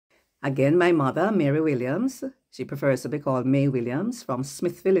Again, my mother, Mary Williams, she prefers to be called Mae Williams, from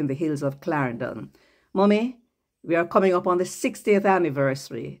Smithville in the hills of Clarendon. Mommy, we are coming up on the 60th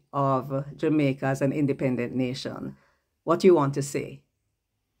anniversary of Jamaica as an independent nation. What do you want to say?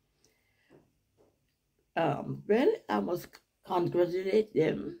 Well, I must congratulate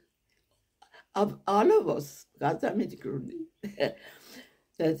them, of all of us, because I'm included,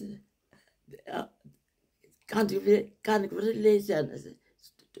 that congratulations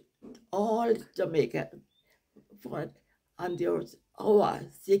to all Jamaica for on our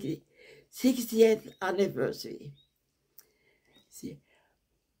 60th anniversary. See,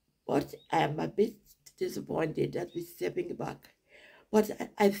 but I'm a bit disappointed that we're stepping back. But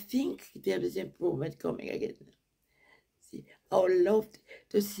I think there is improvement coming again. See, I would love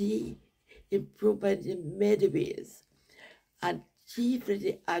to see improvement in many ways, and chiefly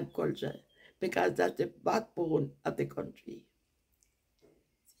the agriculture, because that's the backbone of the country.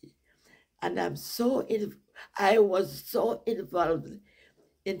 See, and I was so involved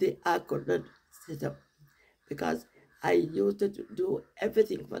in the agriculture system because I used to do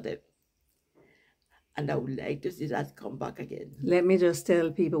everything for them. And I would like to see that come back again. Let me just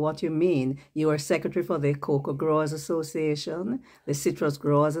tell people what you mean. You are secretary for the Cocoa Growers Association, the Citrus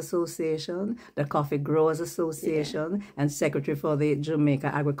Growers Association, the Coffee Growers Association, and secretary for the Jamaica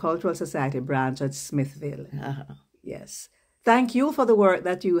Agricultural Society branch at Smithville. Yes. Thank you for the work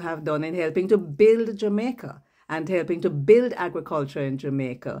that you have done in helping to build Jamaica and helping to build agriculture in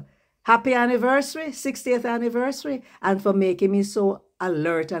Jamaica. Happy anniversary, 60th anniversary, and for making me so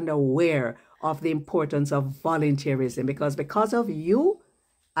alert and aware of the importance of volunteerism, because of you,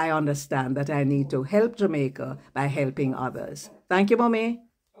 I understand that I need to help Jamaica by helping others. Thank you, Mommy.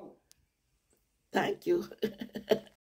 Thank you.